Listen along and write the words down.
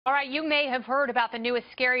All right, you may have heard about the newest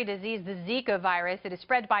scary disease, the Zika virus. It is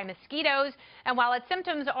spread by mosquitoes, and while its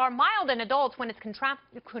symptoms are mild in adults, when it's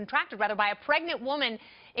contracted by a pregnant woman,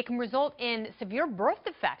 it can result in severe birth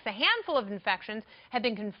defects. A handful of infections have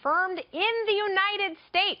been confirmed in the United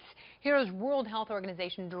States. Here's World Health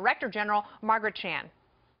Organization Director General Margaret Chan.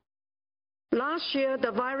 Last year,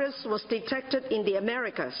 the virus was detected in the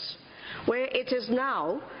Americas, where it is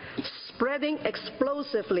now spreading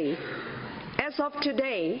explosively. As of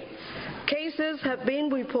today, cases have been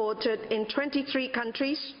reported in 23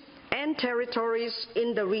 countries and territories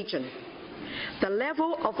in the region. The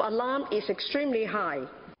level of alarm is extremely high.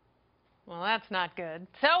 Well, that's not good.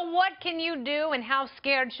 So what can you do and how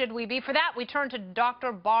scared should we be? For that, we turn to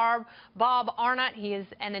Dr. Bob Arnot. He is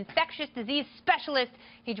an infectious disease specialist.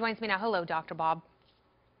 He joins me now. Hello, Dr. Bob.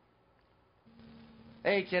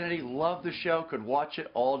 Hey, Kennedy, love the show, could watch it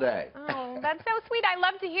all day. Oh, that's so sweet. I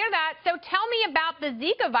love to hear that. So tell me about the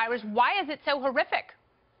Zika virus. Why is it so horrific?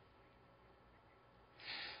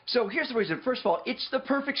 So here's the reason. First of all, it's the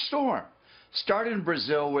perfect storm. Started in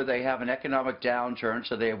Brazil, where they have an economic downturn,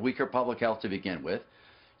 so they have weaker public health to begin with.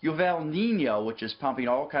 You have El Nino, which is pumping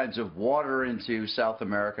all kinds of water into South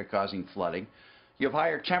America, causing flooding. You have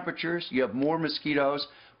higher temperatures. You have more mosquitoes.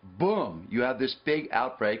 Boom, you have this big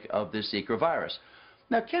outbreak of this Zika virus.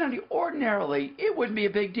 Now, Kennedy, ordinarily, it wouldn't be a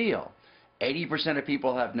big deal. 80% of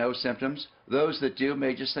people have no symptoms. Those that do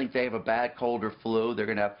may just think they have a bad cold or flu. They're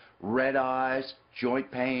going to have red eyes,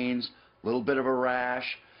 joint pains, a little bit of a rash.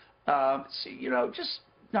 Just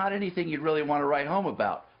not anything you'd really want to write home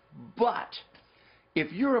about. But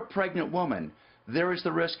if you're a pregnant woman, there is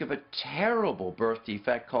the risk of a terrible birth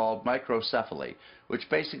defect called microcephaly, which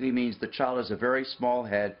basically means the child has a very small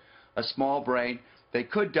head, a small brain. They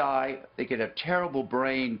could die. They could have terrible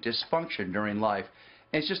brain dysfunction during life.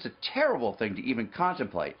 And it's just a terrible thing to even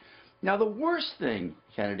contemplate. Now, the worst thing,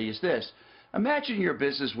 Kennedy, is this. Imagine you're a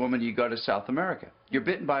businesswoman. You go to South America. You're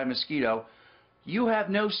bitten by a mosquito. You have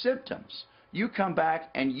no symptoms. You come back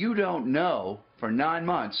and you don't know for 9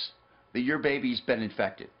 months that your baby's been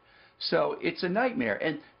infected. So it's a nightmare.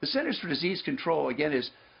 And the Centers for Disease Control, again, is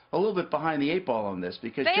a little bit behind the 8 ball on this,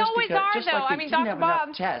 because they always are, just though. like they didn't have enough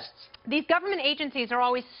tests. These government agencies are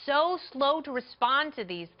always so slow to respond to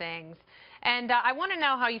these things. And I want to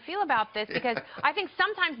know how you feel about this, because I think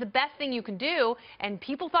sometimes the best thing you can do, and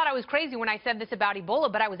people thought I was crazy when I said this about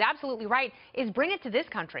Ebola, but I was absolutely right, is bring it to this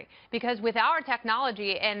country. Because with our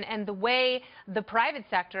technology and the way the private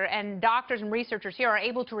sector and doctors and researchers here are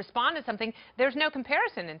able to respond to something, there's no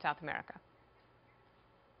comparison in South America.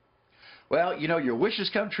 Well, your wishes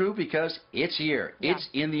come true, because it's here. Yeah. It's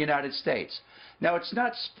in the United States. Now, it's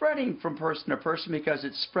not spreading from person to person because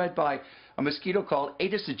it's spread by a mosquito called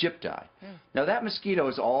Aedes aegypti. Now, that mosquito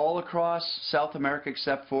is all across South America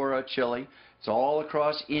except for Chile. It's all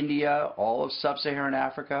across India, all of sub-Saharan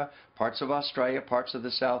Africa, parts of Australia, parts of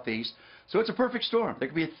the Southeast. So it's a perfect storm. There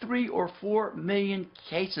could be 3 or 4 million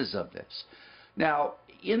cases of this. Now,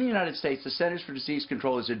 in the United States, the Centers for Disease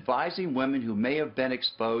Control is advising women who may have been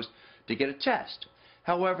exposed to get a test.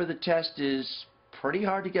 However, the test is pretty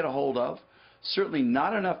hard to get a hold of. Certainly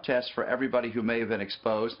not enough tests for everybody who may have been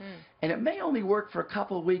exposed. And it may only work for a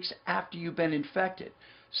couple of weeks after you've been infected.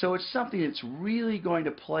 So it's something that's really going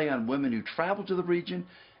to play on women who travel to the region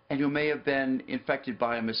and who may have been infected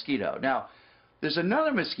by a mosquito. Now, there's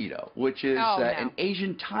another mosquito, which is an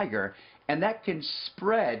Asian tiger, and that can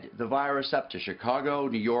spread the virus up to Chicago,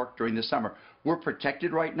 New York during the summer. We're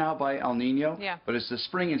protected right now by El Nino, but as the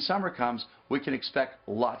spring and summer comes, we can expect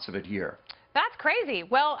lots of it here. That's crazy.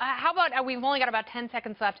 Well, how about, we've only got about 10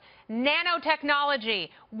 seconds left, nanotechnology.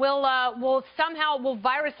 Will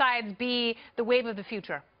virucides be the wave of the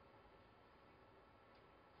future?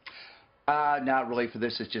 Not really for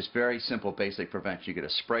this. It's just very simple, basic prevention. You got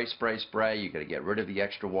to spray. You got to get rid of the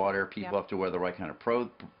extra water. People have to wear the right kind of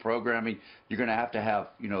programming. You're going to have,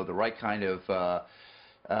 the right kind of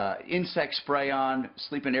insect spray on,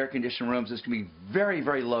 sleep in air-conditioned rooms. This can be very,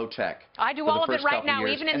 very low tech. I do all of it right now,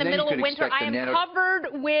 even in the middle of winter. I am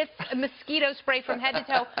covered with mosquito spray from head to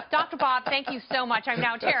toe. Dr. Bob, thank you so much. I'm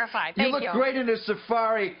now terrified. Thank you. You look great in a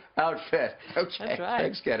safari outfit. Okay. That's right.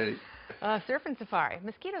 Thanks, Kennedy. Surf and safari,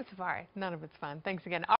 mosquito safari. None of it's fun. Thanks again.